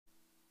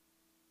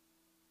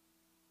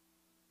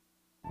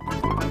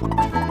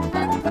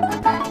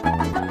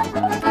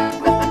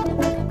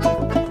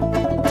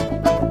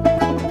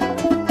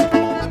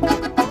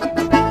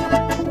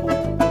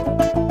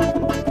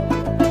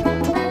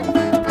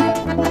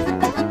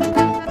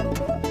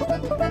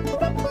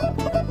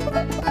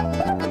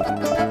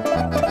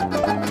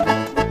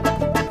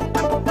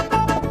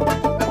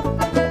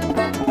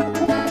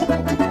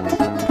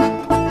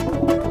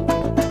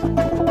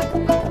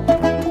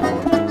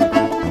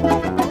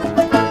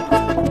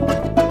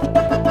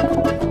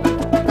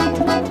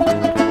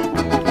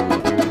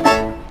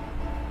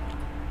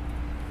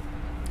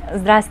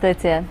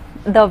Здравствуйте!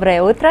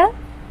 Доброе утро!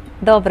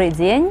 Добрый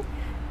день!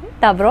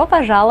 Добро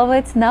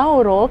пожаловать на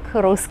урок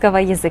русского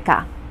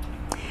языка!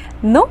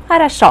 Ну,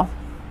 хорошо!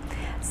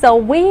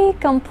 So we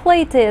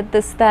completed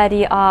the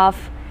study of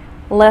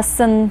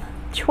lesson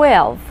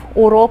 12,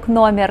 урок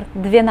номер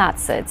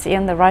 12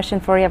 in the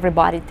Russian for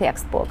Everybody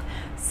textbook.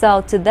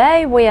 So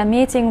today we are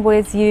meeting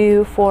with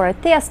you for a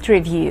test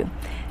review.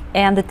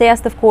 And the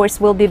test, of course,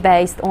 will be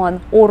based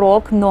on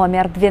урок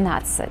номер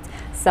 12.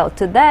 So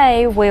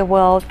today we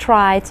will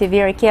try to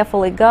very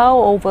carefully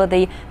go over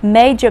the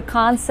major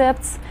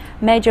concepts,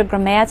 major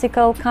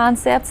grammatical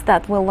concepts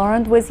that we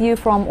learned with you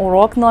from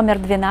урок номер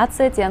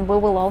 12, and we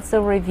will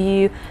also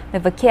review the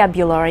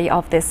vocabulary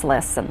of this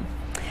lesson.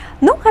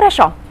 Ну,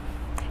 хорошо.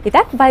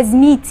 Итак,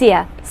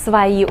 возьмите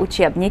свои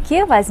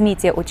учебники,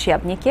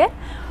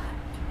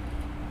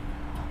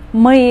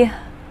 Мы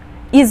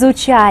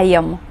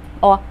изучаем,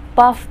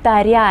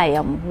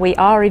 повторяем, we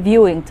are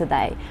reviewing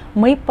today.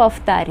 Мы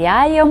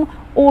повторяем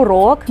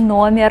урок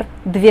номер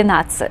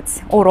 12.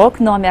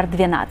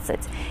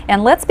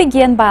 And let's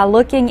begin by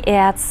looking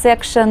at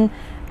section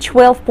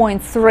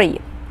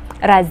 12.3.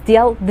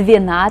 Раздел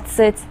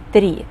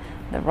 12.3.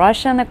 The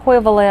Russian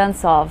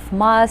equivalents of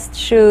must,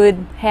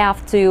 should,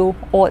 have to,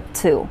 ought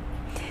to.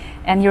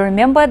 And you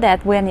remember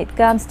that when it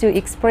comes to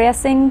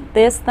expressing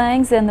these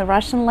things in the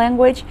Russian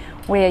language,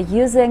 we are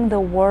using the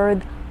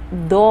word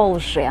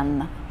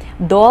должен.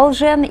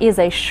 Должен is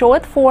a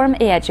short form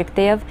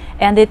adjective,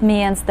 and it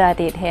means that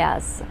it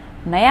has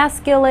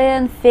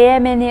masculine,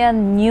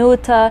 feminine,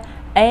 neuter,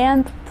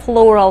 and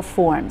plural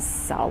forms.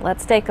 So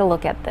let's take a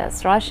look at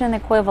this. Russian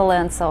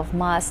equivalents of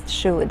must,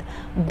 should.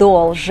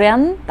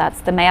 Должен,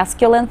 that's the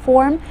masculine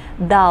form.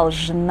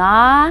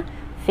 Должна,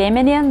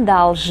 feminine.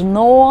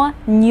 Должно,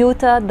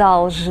 neuter.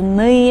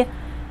 Должны,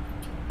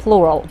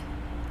 plural.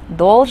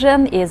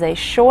 Должен is a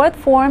short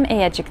form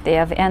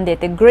adjective, and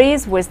it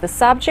agrees with the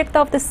subject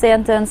of the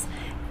sentence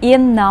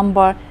in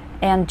number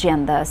and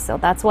gender. So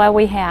that's why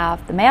we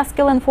have the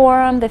masculine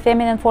form, the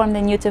feminine form,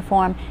 the neuter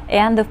form,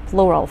 and the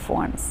plural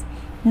forms.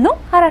 Ну,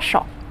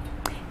 хорошо.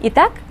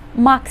 Итак,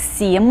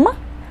 Максим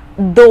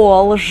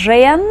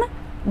должен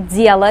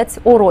делать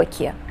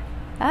уроки.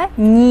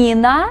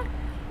 Нина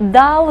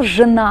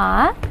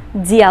должна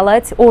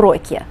делать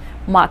уроки.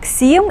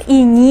 Максим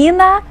и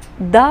Нина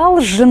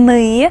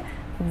должны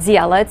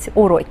делать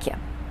уроки.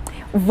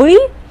 Вы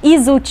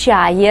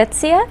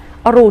изучаете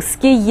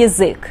русский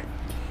язык.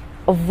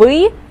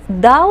 Вы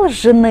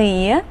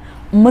должны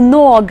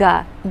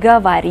много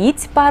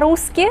говорить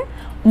по-русски,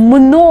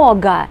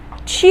 много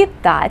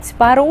читать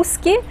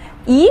по-русски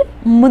и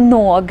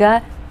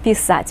много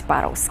писать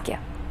по-русски.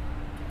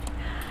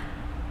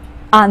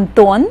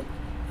 Антон,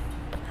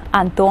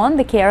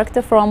 the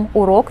character from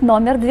урок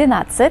номер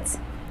 12,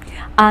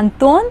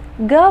 Антон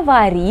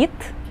говорит,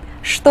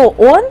 что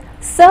он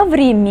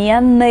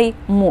современный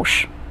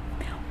муж.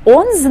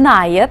 Он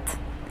знает,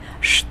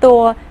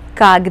 что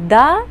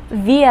когда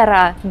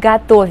Вера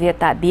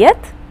готовит обед,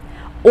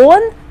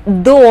 он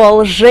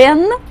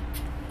должен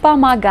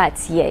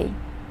помогать ей.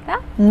 Да?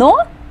 Но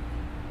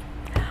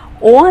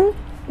он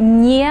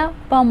не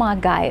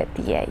помогает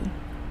ей.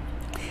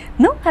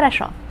 Ну,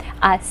 хорошо.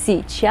 А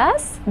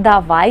сейчас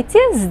давайте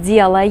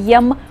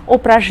сделаем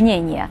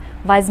упражнение.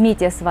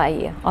 Возьмите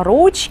свои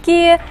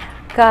ручки,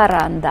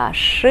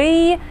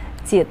 карандаши,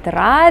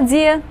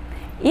 тетради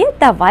и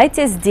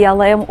давайте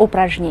сделаем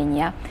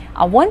упражнение.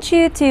 I want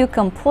you to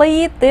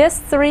complete these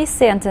 3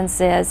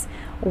 sentences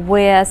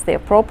with the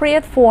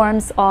appropriate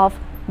forms of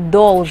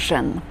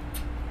должен.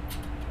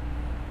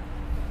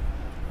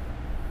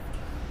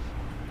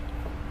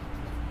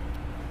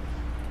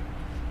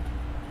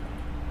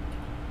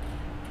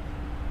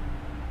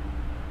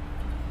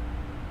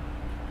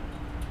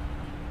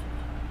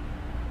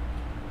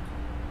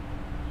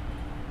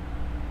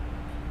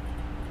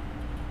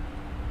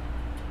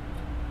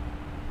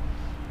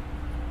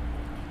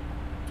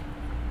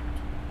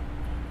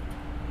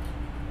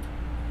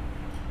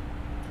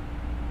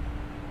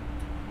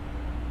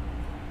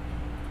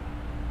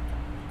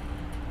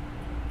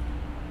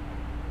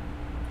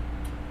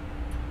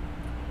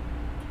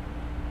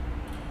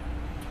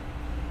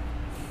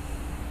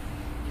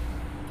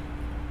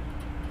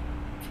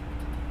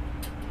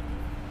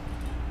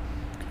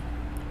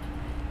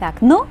 Так,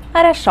 ну,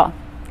 хорошо.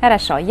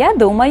 Я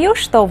думаю,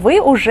 что вы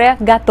уже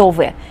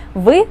готовы.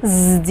 Вы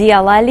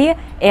сделали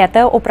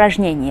это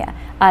упражнение.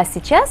 А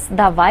сейчас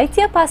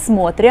давайте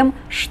посмотрим,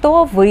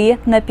 что вы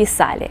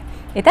написали.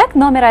 Итак,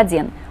 номер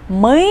 1.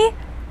 Мы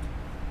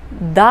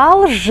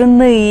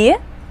должны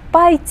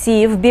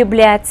пойти в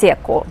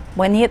библиотеку.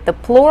 We need the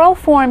plural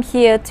form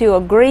here to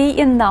agree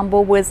in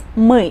number with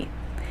мы.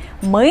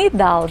 Мы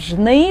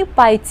должны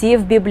пойти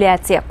в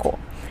библиотеку.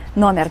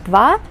 Номер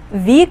 2.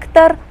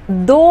 Виктор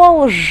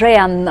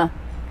должен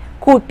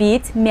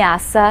купить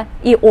мясо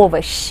и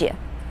овощи.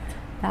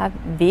 Так,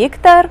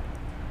 Виктор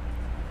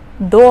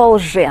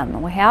должен.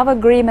 We have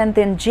agreement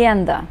in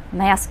gender,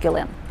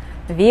 masculine.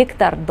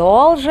 Виктор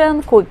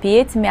должен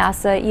купить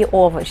мясо и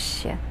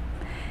овощи.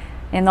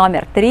 И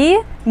номер 3.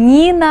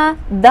 Нина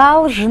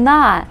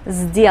должна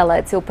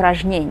сделать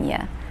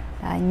упражнение.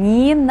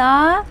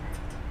 Нина,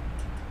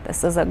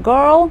 this is a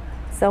girl,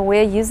 so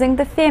we're using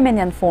the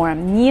feminine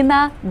form.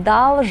 Нина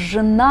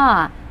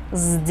должна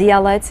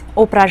сделать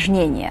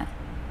упражнение.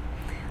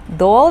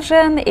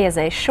 Должен is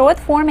a short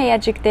form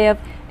adjective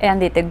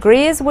and it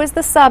agrees with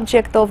the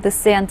subject of the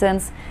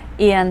sentence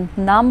in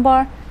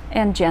number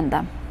and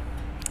gender.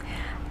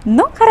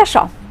 Ну,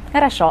 хорошо.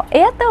 Хорошо,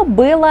 это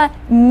было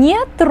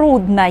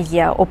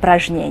нетрудное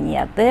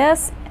упражнение.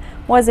 This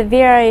was a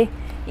very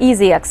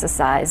easy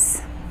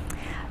exercise.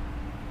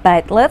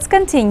 But let's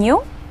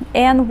continue,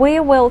 and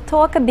we will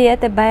talk a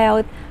bit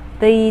about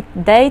the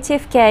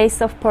dative case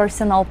of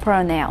personal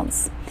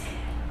pronouns.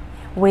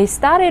 We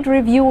started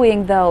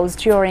reviewing those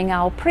during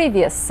our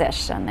previous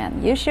session,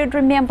 and you should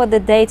remember the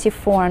dative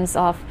forms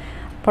of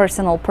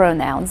personal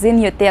pronouns. In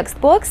your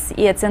textbooks,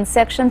 it's in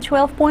section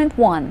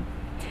 12.1.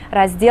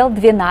 Раздел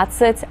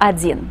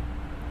 12.1.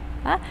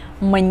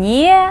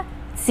 Мне,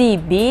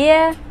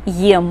 тебе,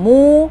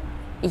 ему,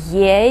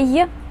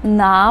 ей,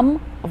 нам,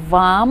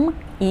 вам,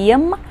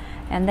 им.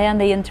 And then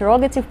the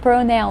interrogative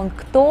pronoun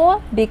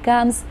кто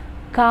becomes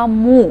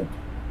кому.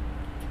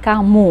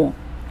 Кому.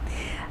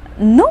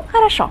 Ну,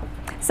 хорошо.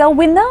 So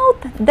we know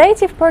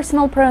dative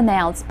personal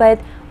pronouns, but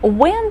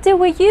when do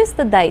we use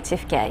the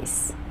dative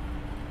case?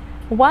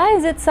 Why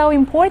is it so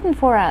important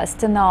for us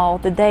to know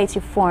the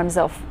dative forms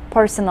of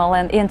personal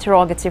and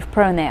interrogative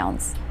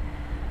pronouns?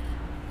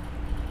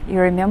 You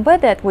remember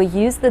that we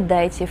use the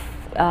dative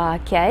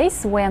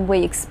case when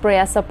we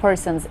express a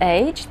person's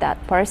age. That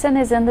person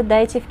is in the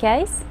dative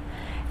case.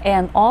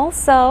 And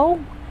also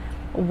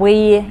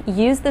we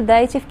use the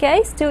dative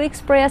case to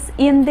express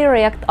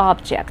indirect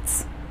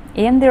objects.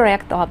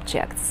 Indirect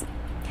objects.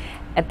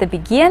 At the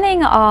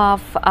beginning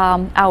of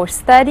our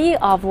study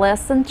of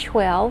lesson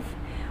 12,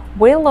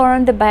 we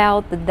learned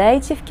about the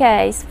dative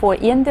case for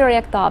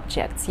indirect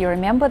objects. You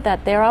remember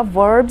that there are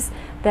verbs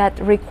that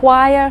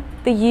require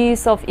the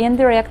use of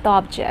indirect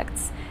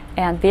objects,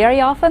 and very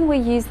often we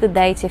use the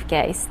dative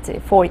case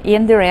for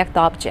indirect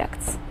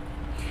objects.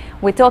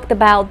 We talked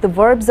about the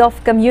verbs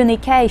of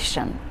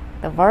communication,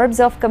 the verbs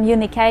of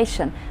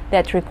communication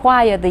that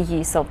require the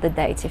use of the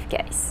dative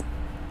case.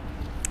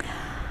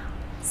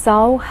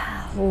 So,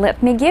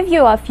 let me give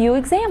you a few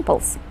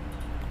examples.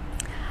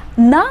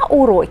 На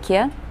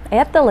уроке,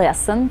 это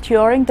lesson,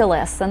 during the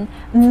lesson,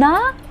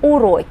 на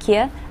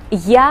уроке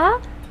я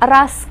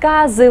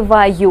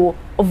рассказываю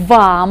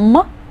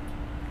вам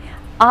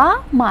о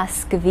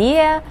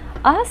Москве,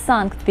 о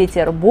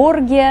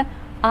Санкт-Петербурге,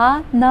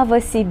 о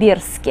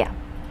Новосибирске.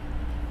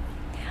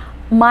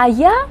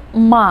 Моя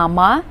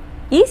мама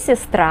и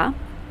сестра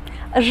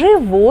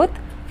живут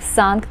в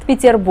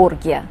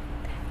Санкт-Петербурге.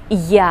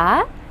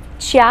 Я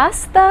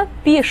часто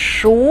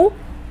пишу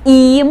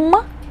им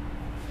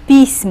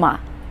письма.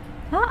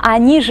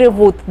 Они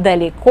живут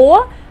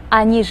далеко,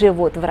 они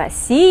живут в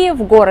России,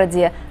 в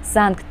городе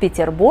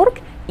Санкт-Петербург,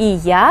 и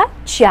я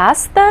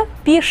часто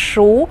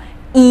пишу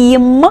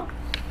им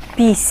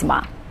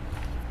письма.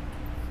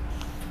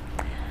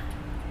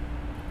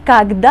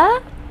 Когда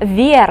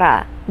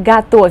Вера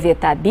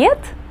готовит обед,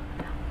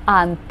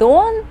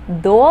 Антон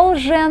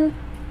должен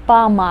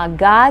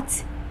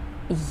помогать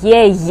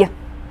ей.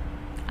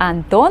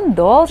 Антон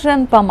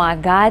должен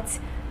помогать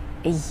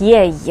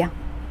ей.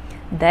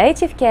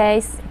 Dative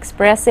case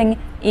expressing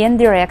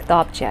indirect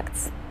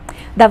objects.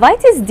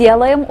 Давайте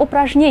сделаем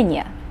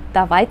упражнение.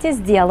 Давайте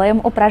сделаем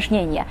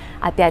упражнение.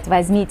 Опять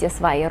возьмите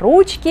свои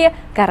ручки,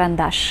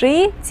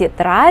 карандаши,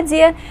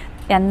 тетради.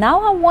 And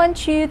now I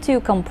want you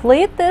to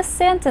complete these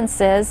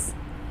sentences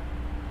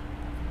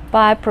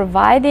by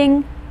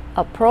providing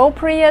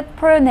appropriate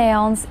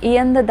pronouns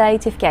in the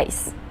dative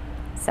case.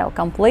 So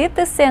complete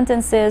the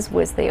sentences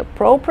with the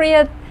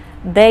appropriate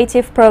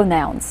dative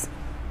pronouns.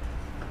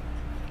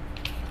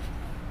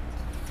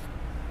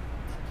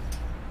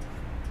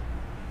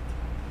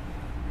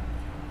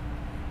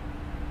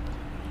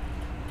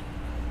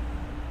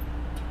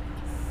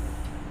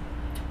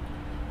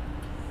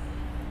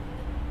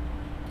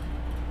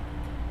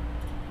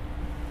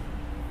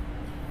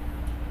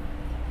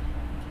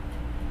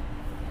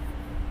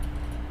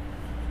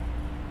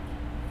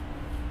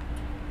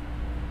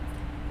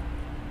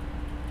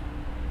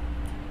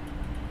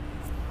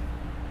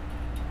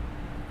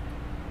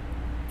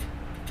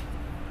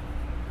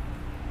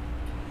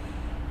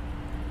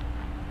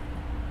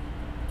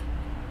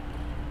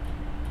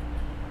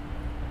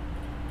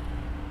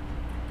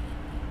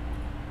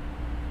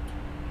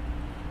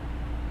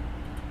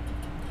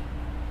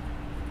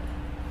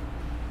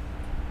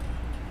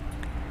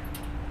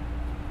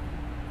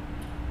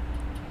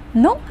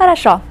 Ну,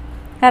 хорошо,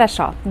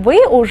 хорошо.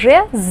 Вы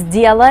уже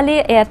сделали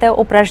это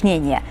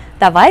упражнение.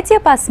 Давайте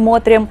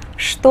посмотрим,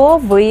 что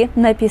вы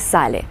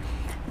написали.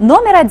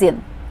 Номер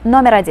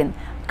один.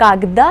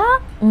 Когда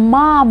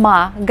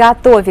мама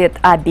готовит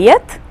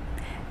обед,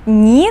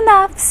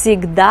 Нина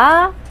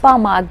всегда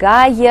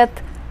помогает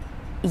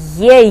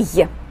ей.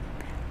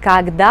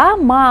 Когда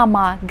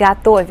мама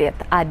готовит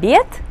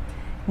обед,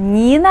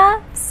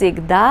 Нина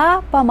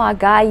всегда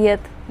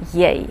помогает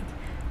ей.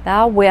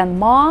 Да, when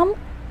mom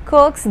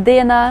cooks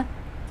dinner,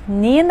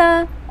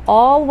 Nina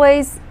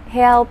always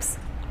helps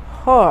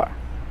her.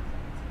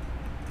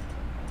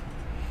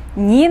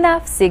 Нина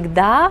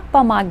всегда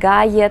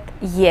помогает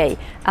ей.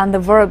 And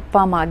the verb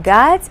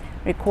помогать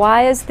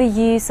requires the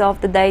use of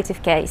the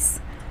dative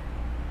case.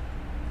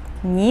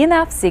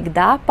 Нина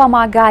всегда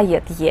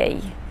помогает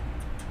ей.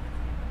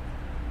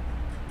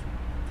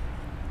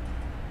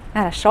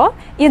 Хорошо.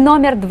 И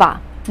номер два.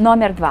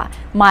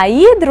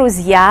 Мои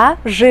друзья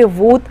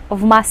живут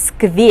в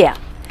Москве.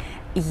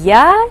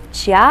 Я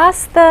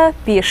часто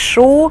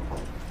пишу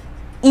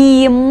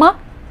им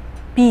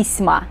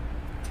письма.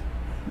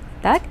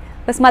 Так,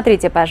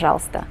 посмотрите,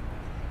 пожалуйста.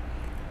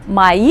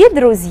 Мои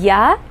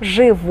друзья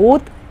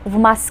живут в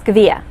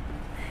Москве.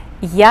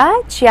 Я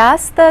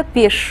часто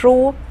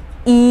пишу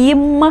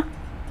им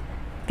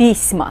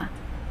письма.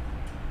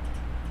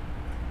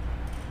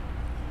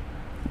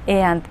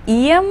 And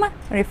им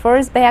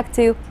refers back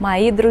to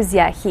мои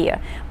друзья here.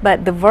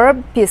 But the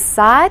verb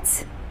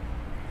писать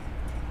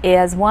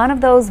is one of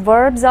those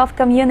verbs of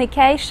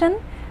communication,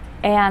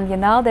 and you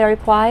know they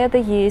require the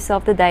use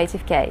of the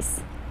dative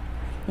case.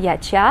 Я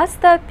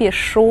часто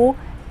пишу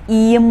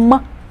им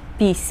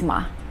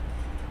письма.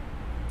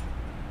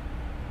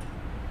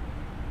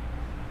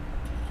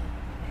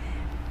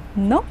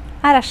 Ну,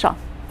 хорошо.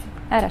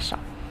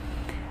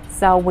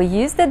 So we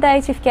use the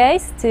dative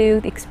case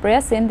to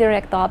express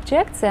indirect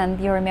objects, and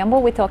you remember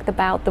we talked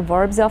about the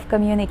verbs of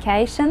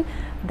communication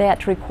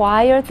that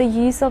require the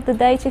use of the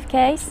dative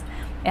case,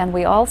 and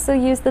we also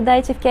use the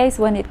dative case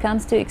when it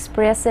comes to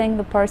expressing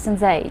the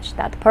person's age.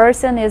 That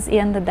person is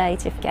in the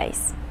dative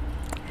case.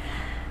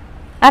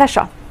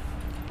 Хорошо.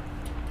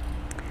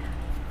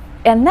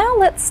 And now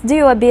let's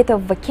do a bit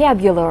of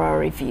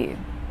vocabulary review.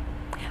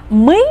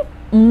 Мы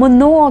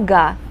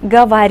много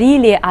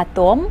говорили о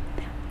том,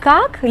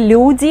 как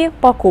люди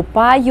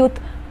покупают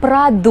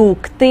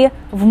продукты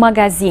в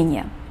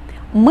магазине.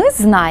 Мы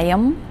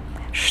знаем,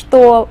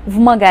 что в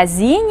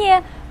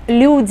магазине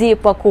люди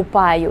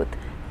покупают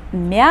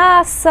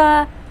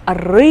мясо,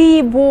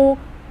 рыбу,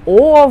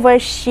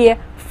 овощи,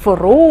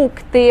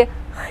 фрукты,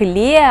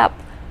 хлеб,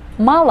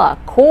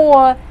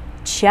 молоко,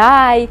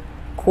 чай,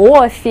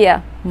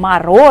 кофе,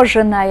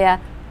 мороженое,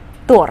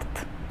 торт.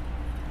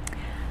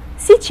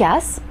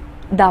 Сейчас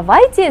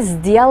давайте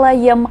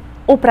сделаем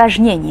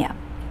упражнение.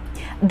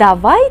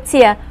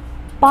 Давайте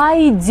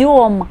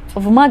пойдем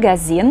в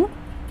магазин.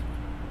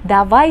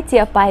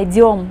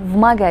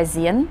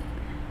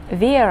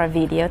 Via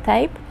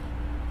videotape.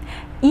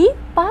 И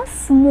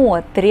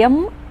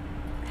посмотрим,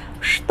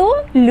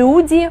 что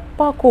люди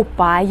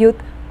покупают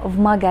в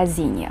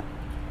магазине.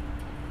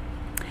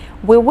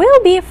 We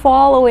will be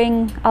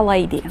following a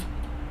lady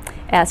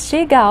as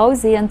she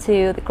goes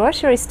into the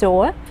grocery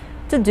store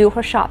to do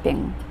her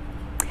shopping.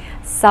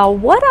 So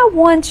what I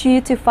want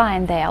you to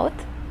find out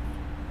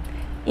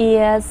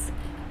is,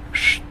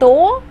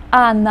 что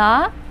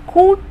она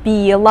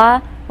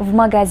купила в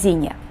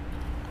магазине.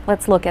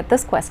 Let's look at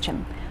this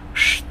question.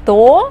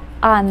 Что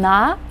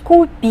она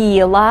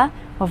купила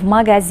в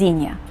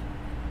магазине?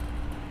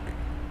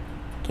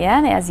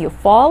 Again, as you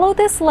follow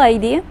this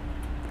lady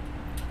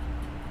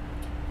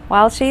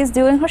while she is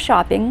doing her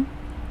shopping,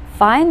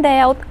 find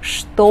out,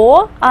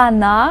 что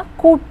она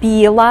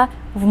купила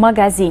в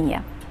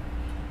магазине.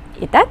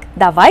 Итак,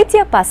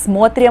 давайте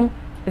посмотрим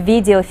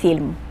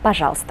видеофильм,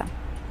 пожалуйста.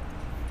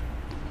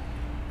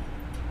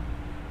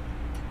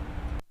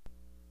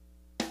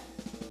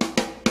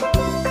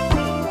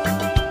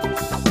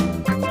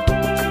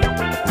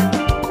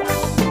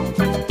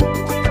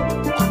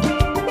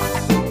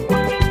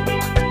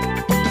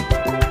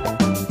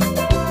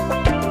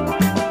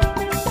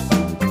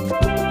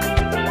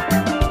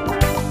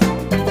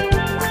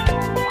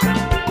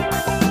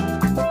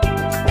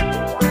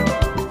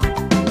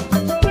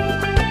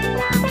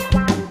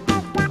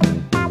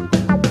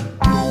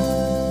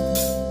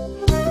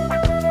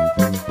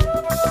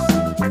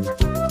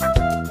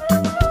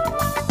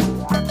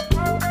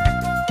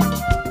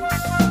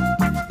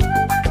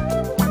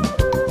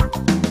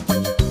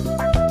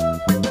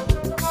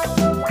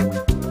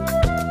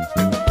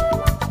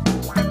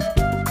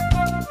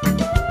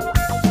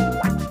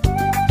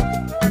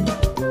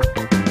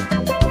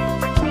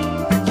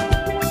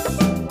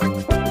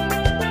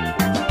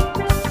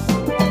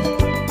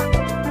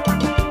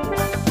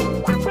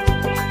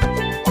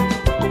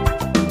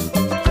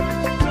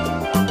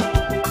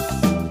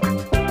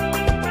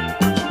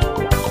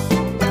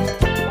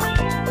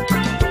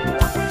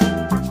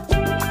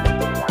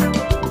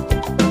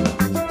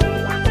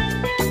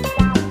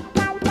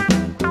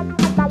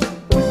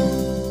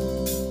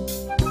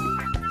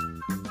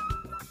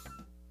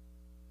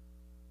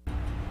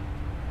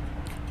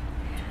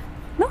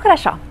 Ну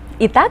хорошо.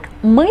 Итак,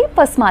 мы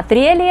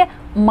посмотрели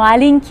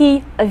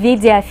маленький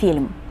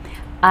видеофильм.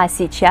 А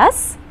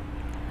сейчас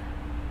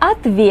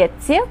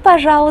ответьте,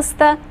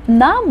 пожалуйста,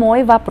 на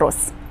мой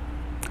вопрос.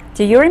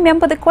 Do you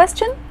remember the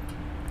question?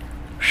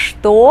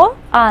 Что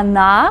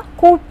она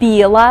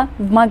купила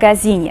в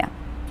магазине?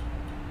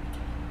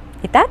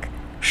 Итак,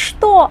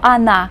 что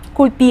она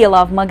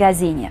купила в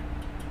магазине?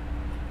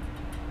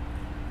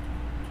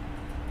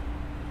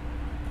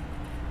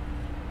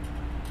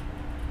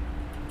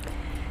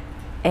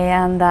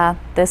 And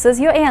this is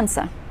your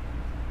answer.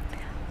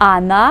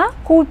 Она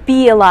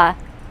купила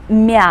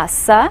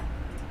мясо,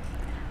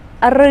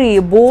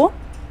 рыбу,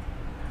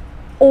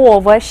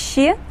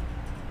 овощи,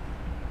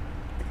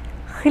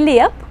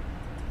 хлеб,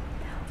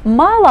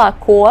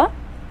 молоко,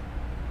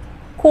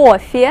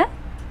 кофе,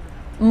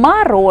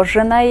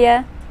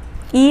 мороженое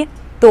и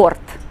торт.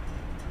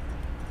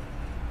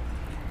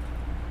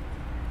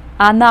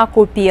 Она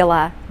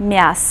купила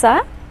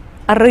мясо,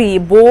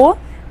 рыбу.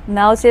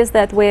 Notice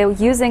that we're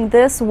using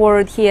this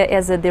word here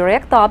as a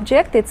direct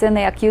object. It's in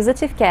the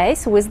accusative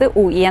case with the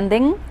U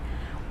ending.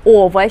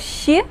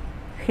 Овощи,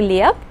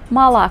 хлеб,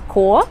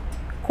 молоко,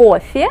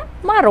 кофе,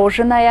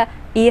 мороженое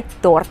и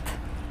торт.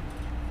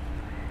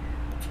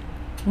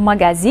 В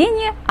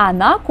магазине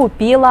она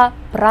купила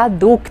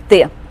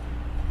продукты.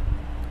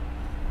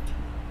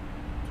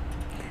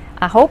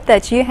 I hope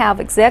that you have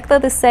exactly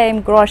the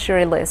same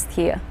grocery list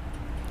here.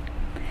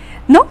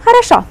 Ну,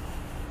 хорошо.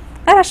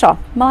 Хорошо,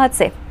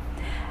 молодцы.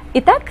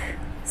 Итак,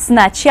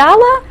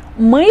 сначала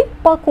мы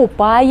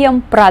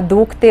покупаем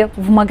продукты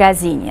в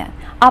магазине,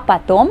 а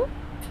потом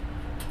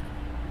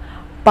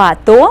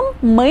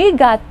мы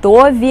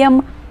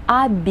готовим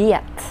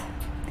обед.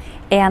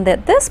 And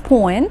at this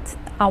point,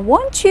 I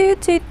want you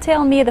to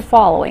tell me the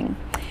following.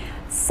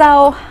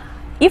 So,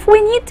 if we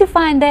need to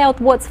find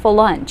out what's for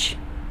lunch,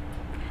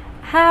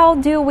 how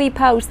do we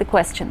pose the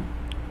question?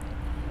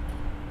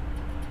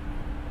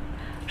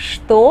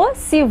 Что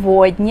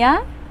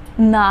сегодня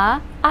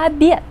на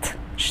обед?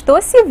 Что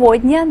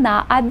сегодня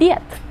на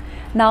обед?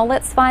 Now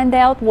let's find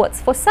out what's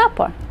for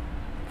supper,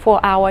 for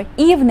our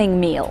evening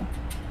meal.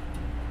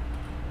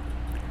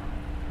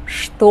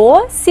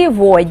 Что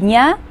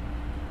сегодня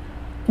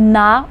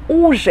на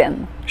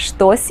ужин?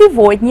 Что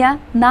сегодня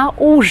на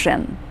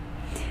ужин?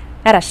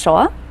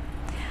 Хорошо.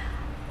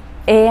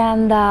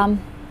 And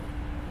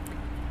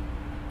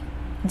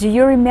do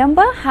you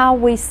remember how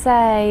we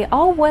say,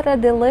 oh, what a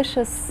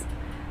delicious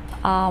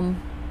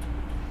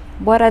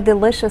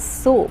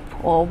soup,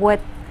 or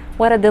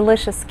what a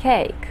delicious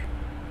cake?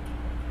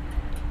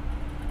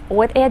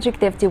 What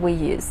adjective do we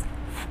use?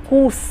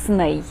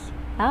 Вкусный.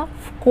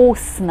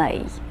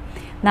 Вкусный.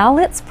 Now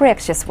let's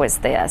practice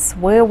with this.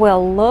 We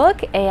will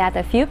look at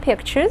a few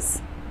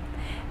pictures,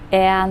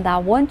 and I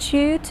want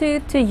you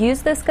to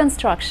use this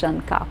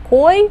construction.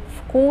 Какой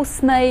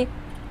вкусный,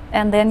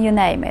 and then you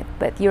name it.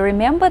 But you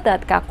remember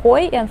that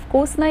какой and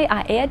вкусный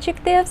are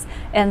adjectives,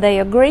 and they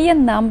agree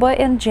in number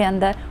and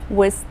gender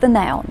with the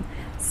noun.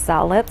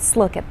 So let's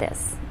look at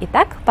this.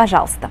 Итак,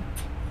 пожалуйста.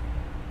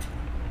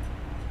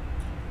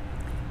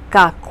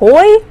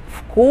 Какой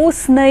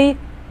вкусный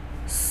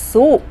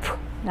суп.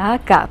 Да,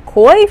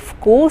 какой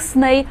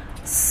вкусный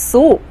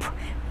суп.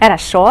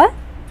 Хорошо.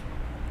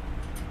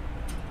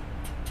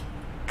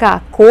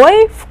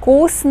 Какой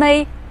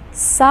вкусный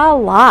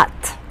салат.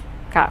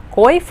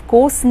 Какой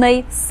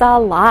вкусный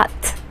салат.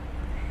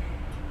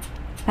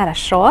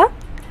 Хорошо.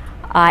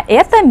 А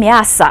это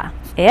мясо.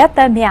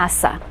 Это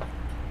мясо.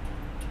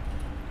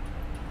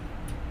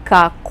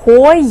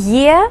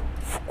 Какое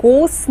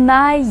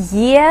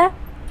вкусное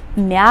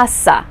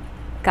мясо.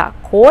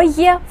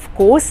 Какое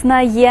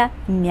вкусное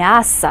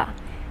мясо.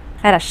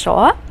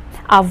 Хорошо.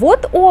 А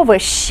вот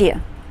овощи.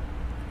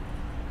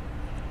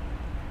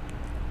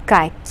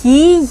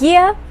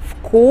 Какие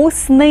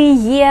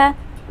вкусные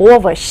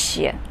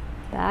овощи.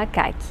 Да,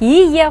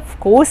 какие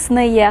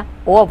вкусные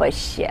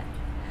овощи.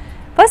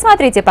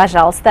 Посмотрите,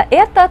 пожалуйста,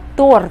 это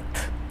торт.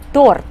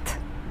 Торт.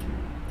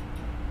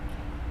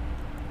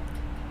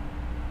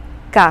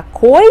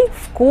 Какой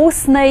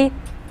вкусный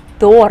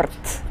торт.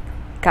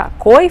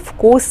 Какой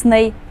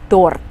вкусный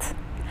торт.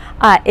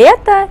 А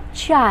это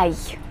чай.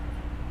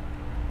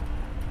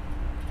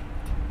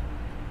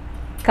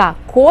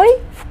 Какой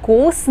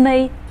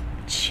вкусный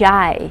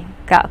чай.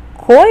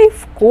 Какой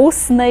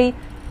вкусный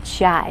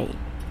чай.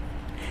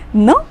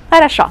 Ну,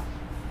 хорошо.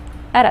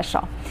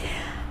 Хорошо.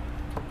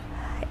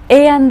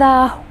 And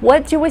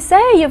what do we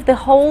say if the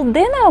whole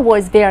dinner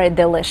was very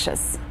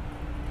delicious?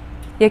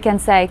 You can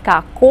say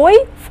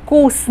какой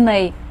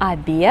вкусный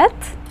обед.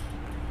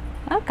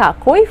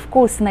 Какой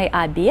вкусный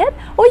обед.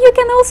 Or you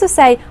can also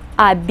say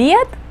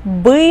обед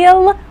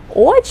был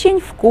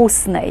очень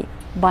вкусный.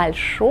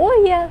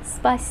 Большое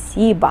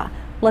спасибо.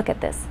 Look at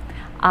this.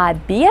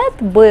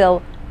 Обед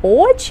был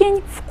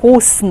очень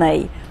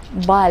вкусный.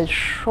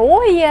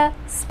 Большое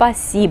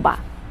спасибо.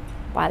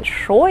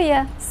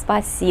 Большое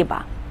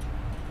спасибо.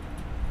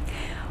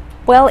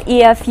 Well,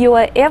 if you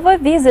are ever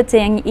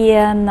visiting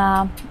in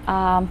a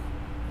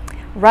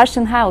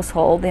Russian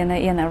household, in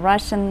a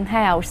Russian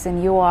house,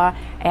 and you are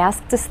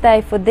asked to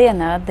stay for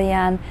dinner,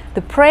 then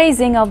the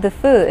praising of the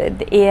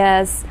food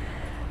is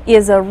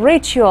a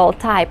ritual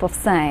type of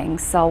thing.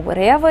 So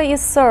whatever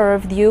is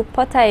served, you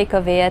partake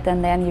of it,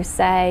 and then you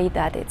say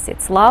that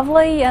it's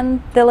lovely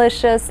and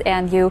delicious,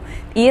 and you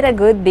eat a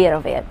good bit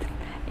of it.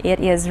 It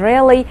is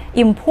really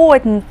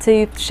important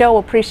to show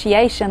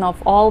appreciation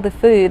of all the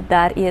food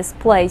that is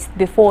placed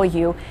before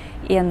you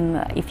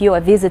if you are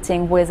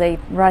visiting with a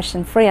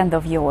Russian friend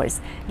of yours.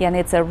 Again,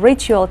 it's a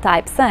ritual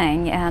type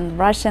thing, and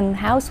Russian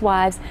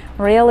housewives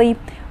really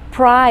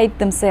pride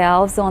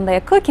themselves on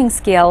their cooking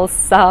skills.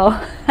 So,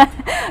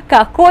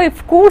 какой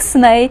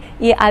вкусный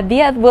и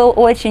обед был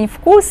очень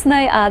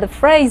вкусный are the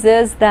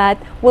phrases that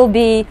will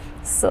be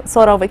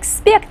sort of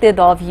expected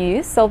of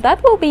you. So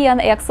that will be an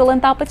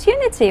excellent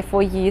opportunity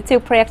for you to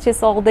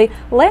practice all the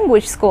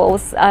language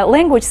skills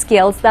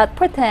that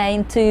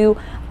pertain to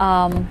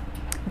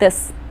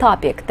this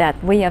topic that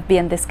we have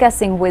been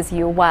discussing with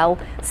you while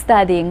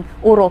studying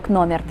урок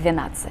номер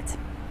 12.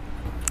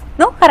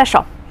 Ну,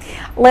 хорошо.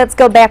 Let's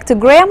go back to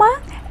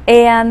grammar,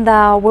 and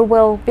we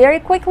will very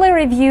quickly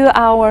review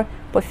our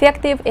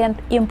perfective and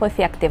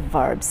imperfective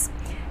verbs.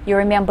 You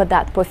remember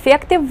that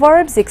perfective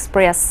verbs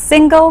express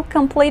single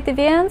complete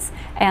events,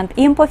 and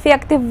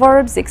imperfective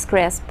verbs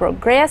express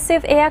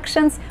progressive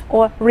actions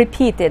or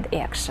repeated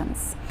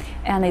actions.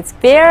 And it's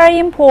very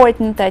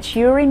important that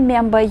you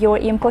remember your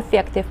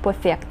imperfective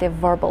perfective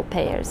verbal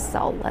pairs.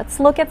 So let's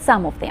look at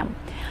some of them.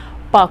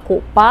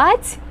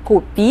 Покупать,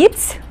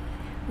 купить,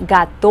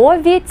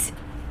 готовить,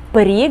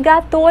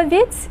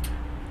 приготовить,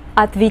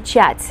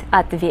 отвечать,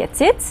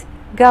 ответить,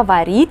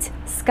 говорить,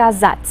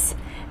 сказать.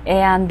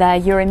 And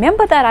you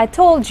remember that I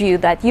told you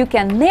that you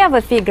can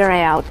never figure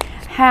out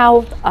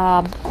how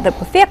the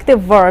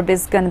perfective verb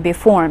is going to be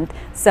formed.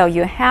 So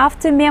you have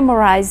to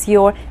memorize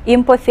your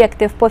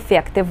imperfective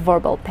perfective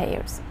verbal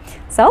pairs.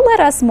 So let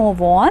us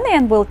move on,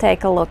 and we'll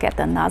take a look at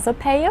another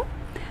pair.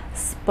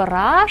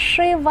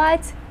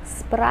 Спрашивать,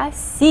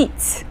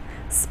 спросить.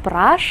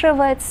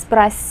 Спрашивать,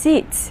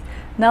 спросить.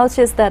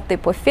 Notice that the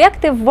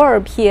perfective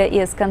verb here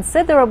is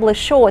considerably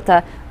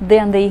shorter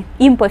than the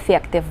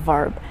imperfective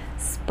verb.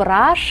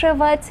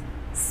 Спрашивать,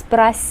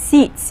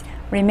 спросить.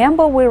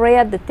 Remember, we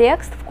read the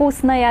text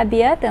 «Вкусный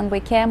обед», and we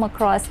came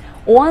across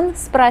 «Он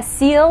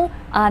спросил»,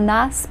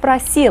 «Она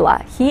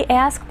спросила». He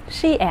asked,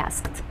 she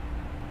asked.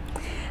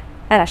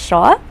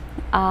 Хорошо.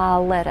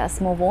 Let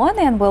us move on,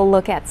 and we'll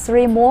look at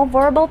 3 more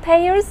verbal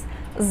pairs.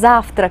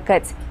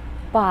 Завтракать,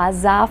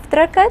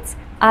 позавтракать,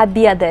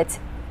 обедать,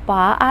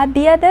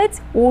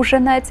 пообедать,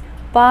 ужинать,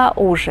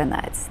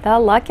 поужинать.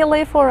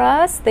 Luckily for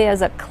us,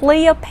 there's a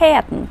clear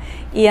pattern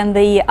in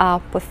the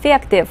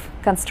perfective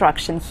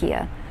construction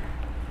here.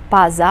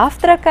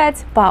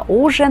 Позавтракать,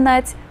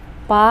 поужинать,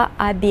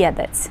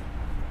 пообедать.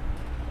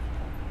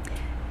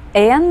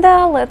 And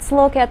let's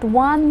look at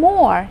one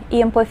more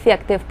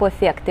imperfective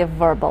perfective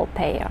verbal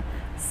pair.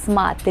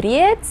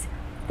 Смотреть,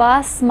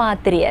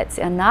 посмотреть.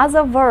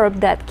 Another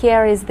verb that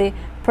carries the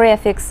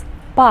prefix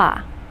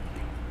pa.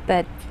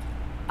 But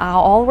I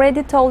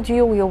already told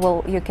you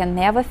you can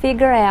never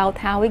figure out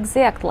how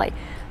exactly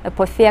a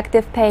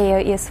perfective pair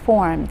is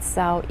formed.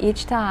 So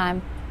each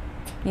time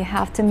you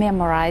have to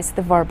memorize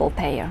the verbal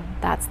pair.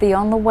 That's the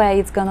only way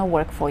it's gonna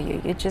work for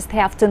you. You just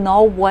have to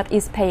know what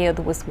is paired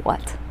with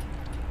what.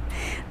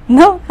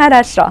 Ну,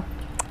 хорошо.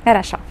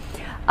 Хорошо.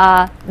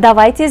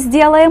 Давайте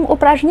сделаем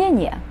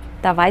упражнение.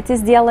 Давайте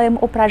сделаем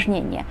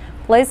упражнение.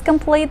 Please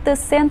complete the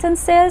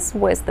sentences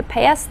with the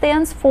past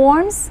tense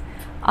forms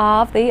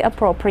of the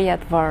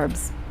appropriate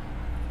verbs.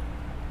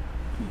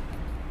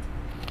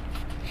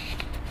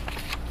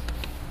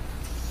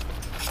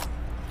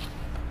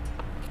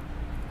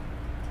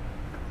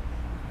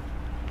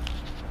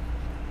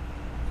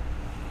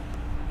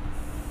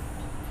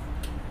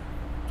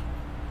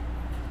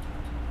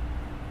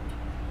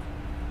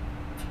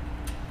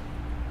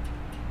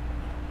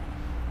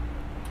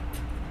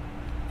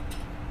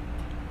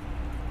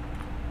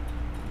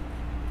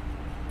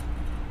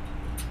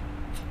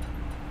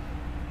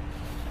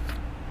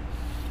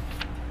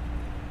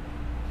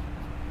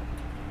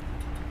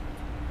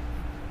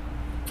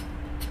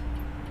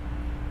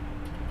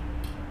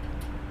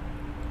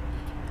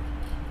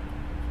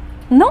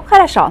 Ну,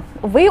 хорошо,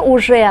 вы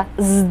уже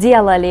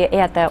сделали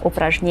это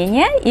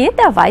упражнение, и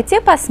давайте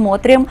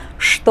посмотрим,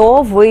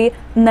 что вы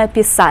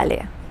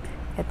написали.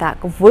 Итак,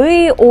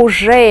 вы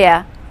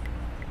уже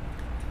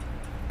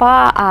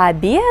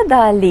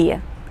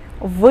пообедали?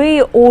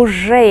 Вы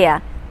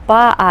уже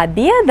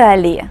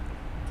пообедали?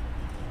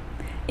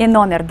 И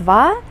номер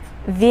 2.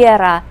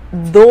 Вера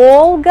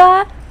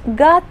долго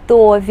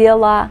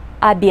готовила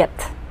обед.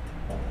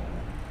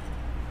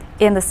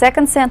 In the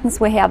second sentence,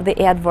 we have the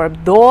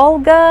adverb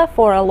долго,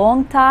 for a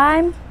long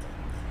time,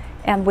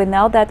 and we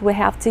know that we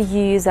have to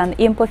use an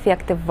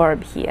imperfective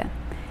verb here.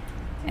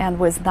 And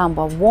with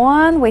number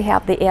 1, we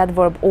have the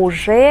adverb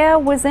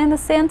уже within the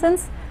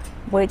sentence,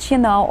 which,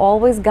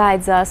 always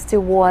guides us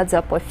towards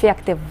a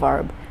perfective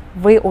verb.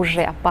 Вы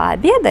уже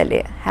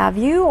пообедали? Have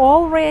you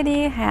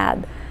already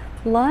had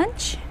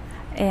lunch?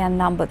 And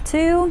number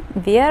 2,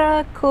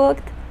 Vera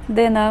cooked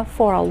dinner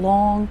for a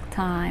long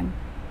time.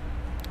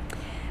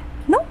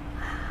 Ну,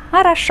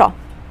 хорошо,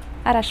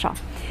 хорошо.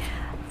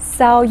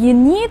 So you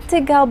need to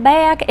go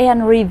back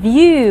and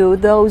review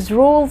those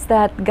rules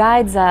that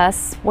guides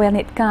us when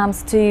it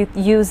comes to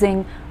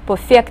using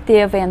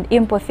perfective and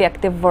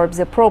imperfective verbs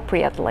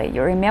appropriately.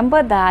 You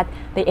remember that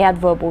the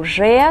adverb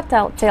уже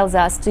tells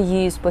us to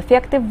use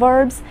perfective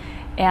verbs,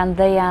 and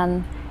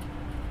then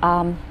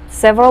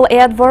several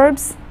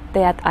adverbs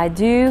that I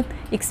do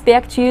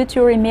expect you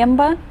to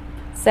remember.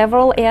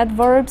 Several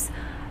adverbs: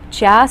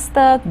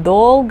 часто,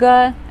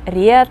 долго,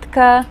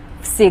 редко,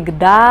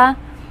 всегда,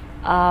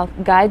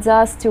 guides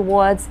us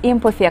towards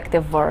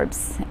imperfective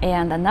verbs.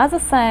 And another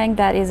thing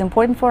that is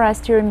important for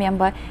us to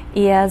remember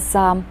is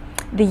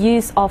the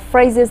use of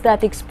phrases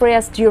that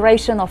express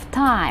duration of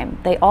time.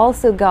 They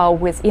also go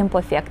with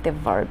imperfective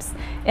verbs.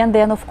 And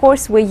then, of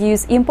course, we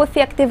use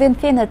imperfective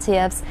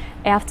infinitives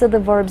after the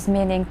verbs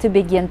meaning to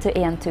begin, to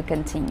end, to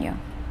continue.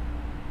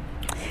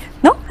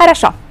 Ну,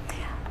 хорошо.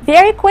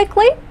 Very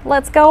quickly,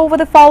 let's go over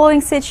the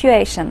following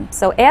situation.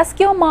 So ask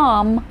your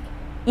mom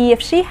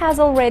if she has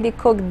already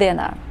cooked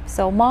dinner.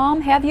 So,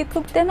 Mom, have you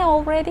cooked dinner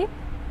already?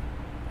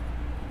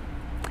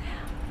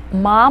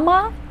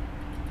 Мама,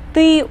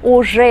 ты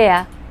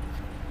уже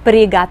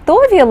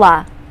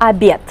приготовила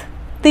обед?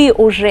 Ты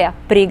уже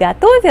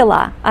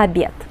приготовила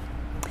обед?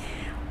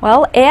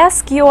 Well,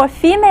 ask your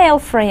female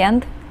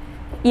friend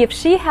if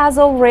she has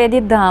already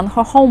done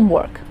her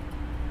homework.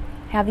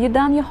 Have you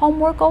done your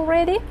homework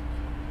already?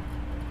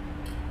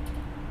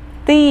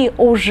 Ты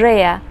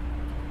уже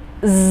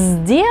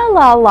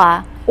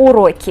сделала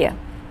уроки?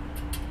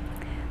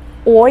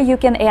 Or you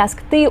can ask,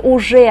 ты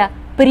уже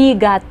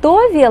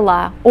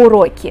приготовила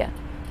уроки?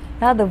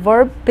 The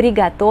verb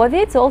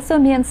приготовить also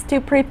means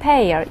to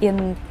prepare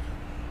in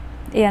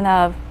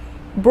a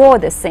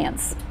broader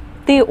sense.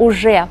 Ты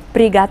уже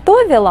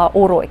приготовила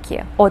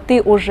уроки? Or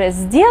ты уже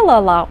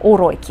сделала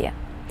уроки?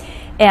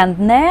 And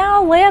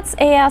now let's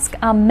ask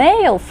a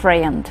male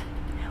friend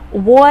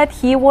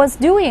what he was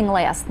doing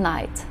last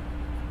night.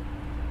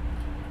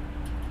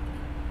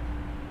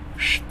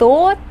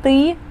 Что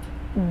ты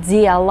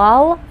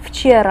делал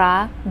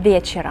вчера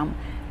вечером?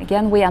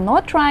 Again, we are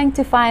not trying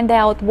to find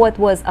out what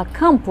was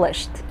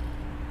accomplished,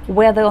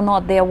 whether or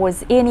not there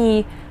was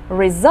any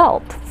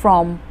result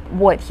from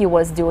what he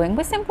was doing.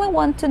 We simply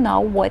want to know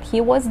what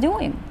he was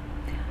doing.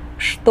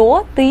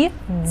 Что ты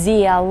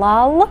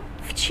делал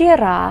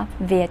вчера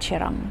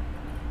вечером?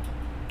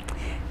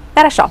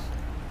 Хорошо.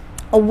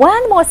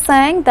 One more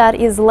thing that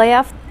is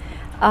left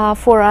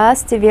for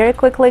us to very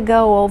quickly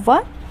go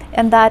over,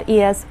 and that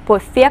is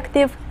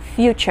perfective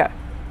future.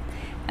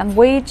 And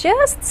we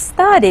just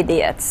studied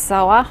it,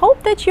 so I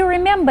hope that you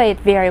remember it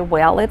very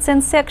well. It's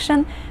in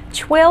section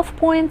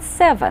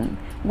 12.7.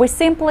 We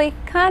simply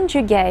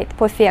conjugate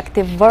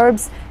perfective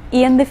verbs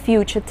in the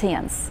future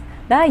tense.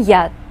 Да,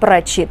 я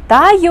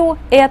прочитаю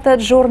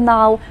этот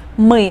журнал,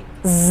 мы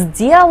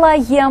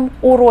сделаем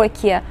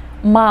уроки,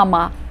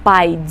 мама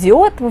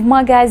пойдет в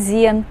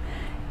магазин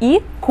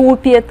и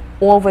купит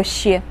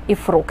овощи и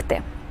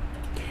фрукты.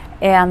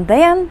 And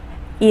then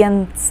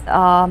in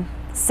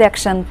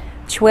section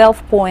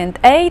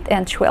 12.8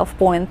 and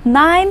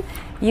 12.9,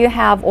 you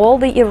have all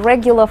the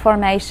irregular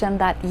formation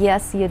that,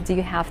 yes, you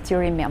do have to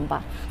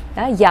remember.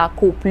 Да, я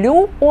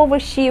куплю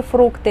овощи и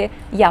фрукты,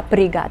 я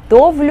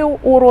приготовлю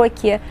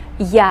уроки,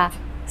 я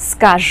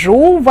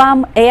скажу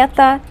вам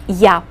это,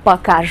 я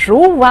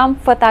покажу вам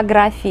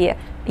фотографии,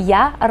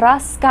 я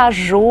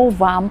расскажу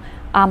вам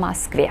о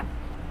Москве.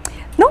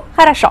 Ну,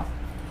 хорошо,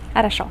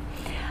 хорошо.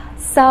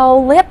 So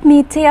let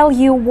me tell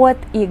you what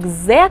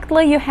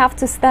exactly you have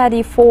to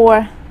study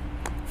for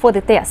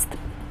the test.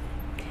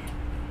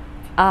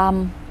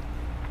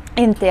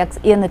 In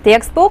the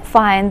textbook,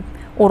 find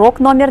урок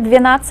номер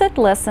 12,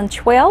 lesson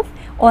 12,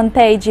 on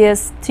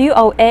pages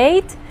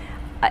 208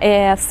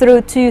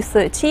 through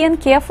 213.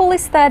 Carefully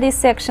study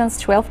sections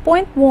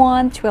 12.1,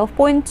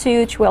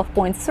 12.2,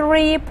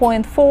 12.3,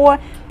 0.4,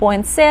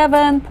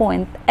 0.7,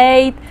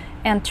 0.8,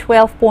 and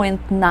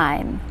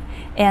 12.9.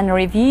 And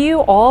review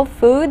all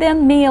food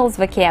and meals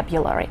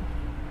vocabulary.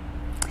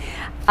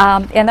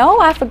 And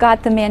I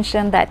forgot to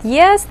mention that,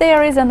 yes,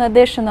 there is an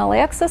additional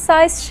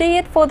exercise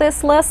sheet for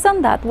this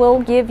lesson that will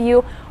give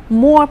you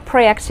more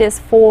practice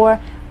for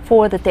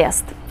the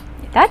test.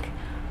 Итак,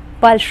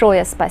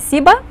 большое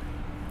спасибо,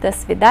 до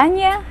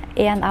свидания,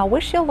 and I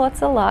wish you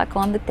lots of luck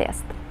on the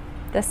test.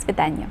 До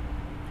свидания.